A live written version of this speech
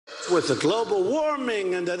with the global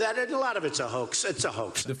warming and that, and a lot of it's a hoax. It's a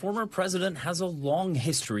hoax. The former president has a long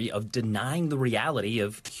history of denying the reality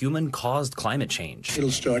of human-caused climate change. It'll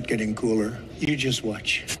start getting cooler. You just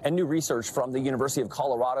watch. And new research from the University of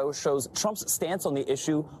Colorado shows Trump's stance on the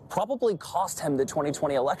issue probably cost him the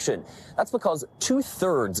 2020 election. That's because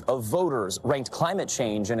 2/3 of voters ranked climate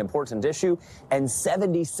change an important issue, and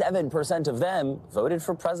 77% of them voted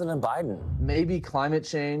for President Biden. Maybe climate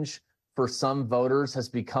change for some voters has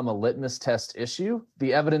become a litmus test issue.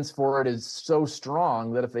 The evidence for it is so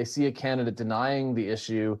strong that if they see a candidate denying the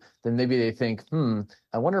issue, then maybe they think,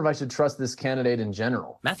 I wonder if I should trust this candidate in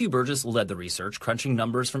general. Matthew Burgess led the research, crunching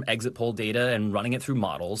numbers from exit poll data and running it through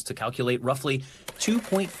models to calculate roughly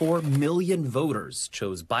 2.4 million voters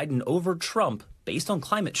chose Biden over Trump based on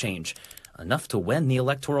climate change. Enough to win the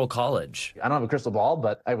Electoral College. I don't have a crystal ball,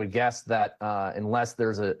 but I would guess that unless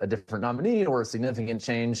there's a different nominee or a significant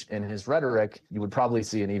change in his rhetoric, you would probably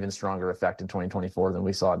see an even stronger effect in 2024 than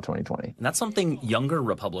we saw in 2020. And that's something younger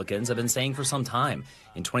Republicans have been saying for some time.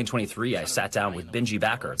 In 2023, I sat down with Benji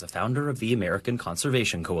Backer, the founder of the American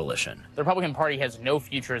Conservation Coalition. The Republican Party has no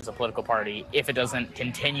future as a political party if it doesn't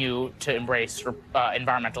continue to embrace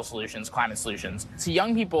environmental solutions, climate solutions. To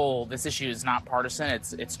young people, this issue is not partisan.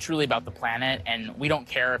 It's truly about the planet, and we don't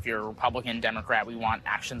care if you're Republican, Democrat. We want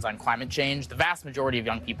actions on climate change. The vast majority of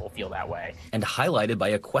young people feel that way. And highlighted by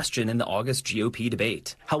a question in the August GOP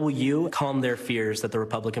debate. How will you calm their fears that the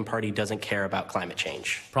Republican Party doesn't care about climate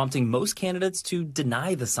change? Prompting most candidates to deny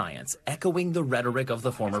the science, echoing the rhetoric of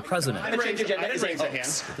the former president.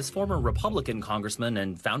 This former Republican congressman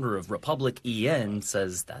and founder of Republic EN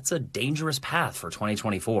says that's a dangerous path for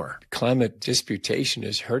 2024. Climate disputation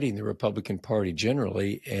is hurting the Republican Party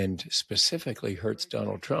generally and specifically hurts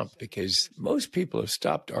Donald Trump because most people have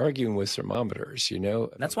stopped arguing with thermometers, you know.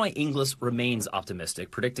 That's why Inglis remains optimistic,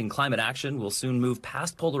 predicting climate action will soon move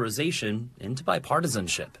past polarization into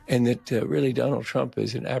bipartisanship. And that really Donald Trump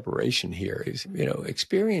is an aberration here.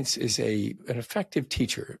 Experience is an effective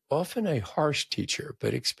teacher, often a harsh teacher,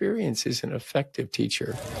 but experience is an effective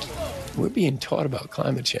teacher. We're being taught about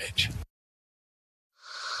climate change.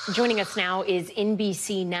 Joining us now is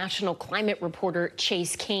NBC national climate reporter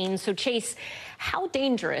Chase Cain. So, Chase, how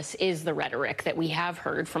dangerous is the rhetoric that we have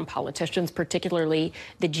heard from politicians, particularly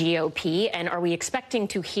the GOP? And are we expecting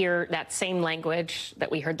to hear that same language that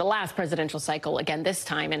we heard the last presidential cycle again this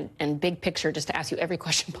time? And big picture, just to ask you every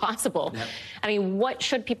question possible. Yep. I mean, what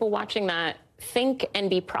should people watching that think and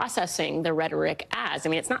be processing the rhetoric as? I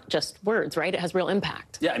mean, it's not just words, right? It has real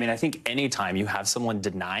impact. Yeah, I mean, I think anytime you have someone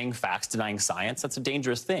denying facts, denying science, that's a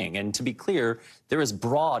dangerous thing. And to be clear, there is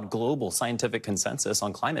broad global scientific consensus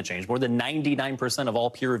on climate change. More than 99% of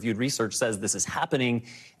all peer-reviewed research says this is happening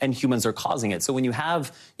and humans are causing it. So when you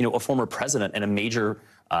have, a former president and a major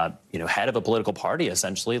head of a political party,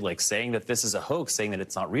 essentially, like saying that this is a hoax, saying that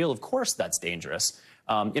it's not real, of course that's dangerous.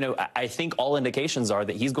 I think all indications are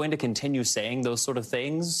that he's going to continue saying those sort of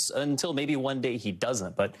things until maybe one day he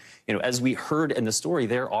doesn't. But, as we heard in the story,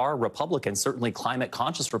 there are Republicans, certainly climate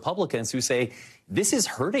conscious Republicans, who say this is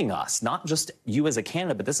hurting us, not just you as a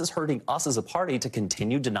candidate, but this is hurting us as a party to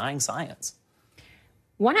continue denying science.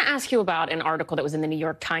 I want to ask you about an article that was in the New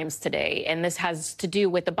York Times today, and this has to do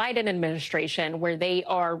with the Biden administration, where they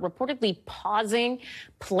are reportedly pausing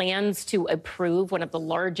plans to approve one of the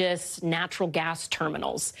largest natural gas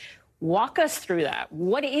terminals. Walk us through that.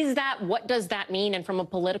 What is that? What does that mean? And from a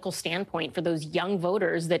political standpoint, for those young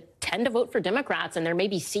voters that tend to vote for Democrats and they're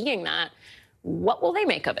maybe seeing that, what will they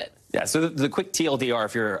make of it? Yeah, so the quick TLDR,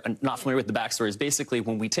 if you're not familiar with the backstory, is basically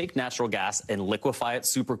when we take natural gas and liquefy it,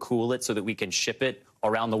 supercool it so that we can ship it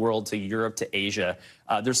around the world to Europe, to Asia.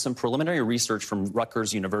 There's some preliminary research from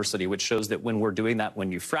Rutgers University which shows that when we're doing that,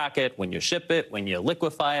 when you frack it, when you ship it, when you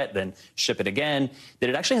liquefy it, then ship it again, that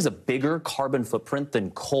it actually has a bigger carbon footprint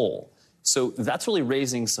than coal. So that's really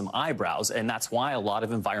raising some eyebrows, and that's why a lot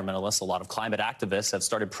of environmentalists, a lot of climate activists have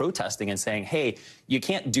started protesting and saying, hey, you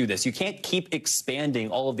can't do this. You can't keep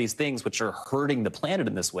expanding all of these things which are hurting the planet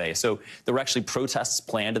in this way. So there were actually protests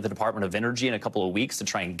planned at the Department of Energy in a couple of weeks to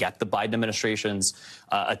try and get the Biden administration's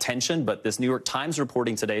attention. But this New York Times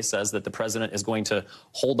reporting today says that the president is going to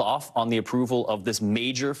hold off on the approval of this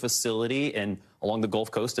major facility along the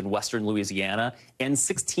Gulf Coast in western Louisiana and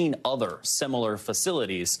 16 other similar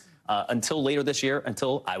facilities until later this year,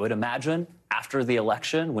 until, I would imagine, after the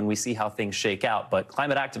election when we see how things shake out. But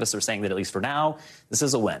climate activists are saying that at least for now, this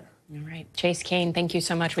is a win. All right. Chase Cain, thank you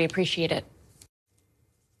so much. We appreciate it.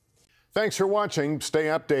 Thanks for watching. Stay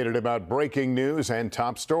updated about breaking news and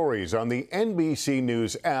top stories on the NBC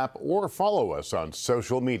News app or follow us on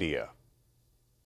social media.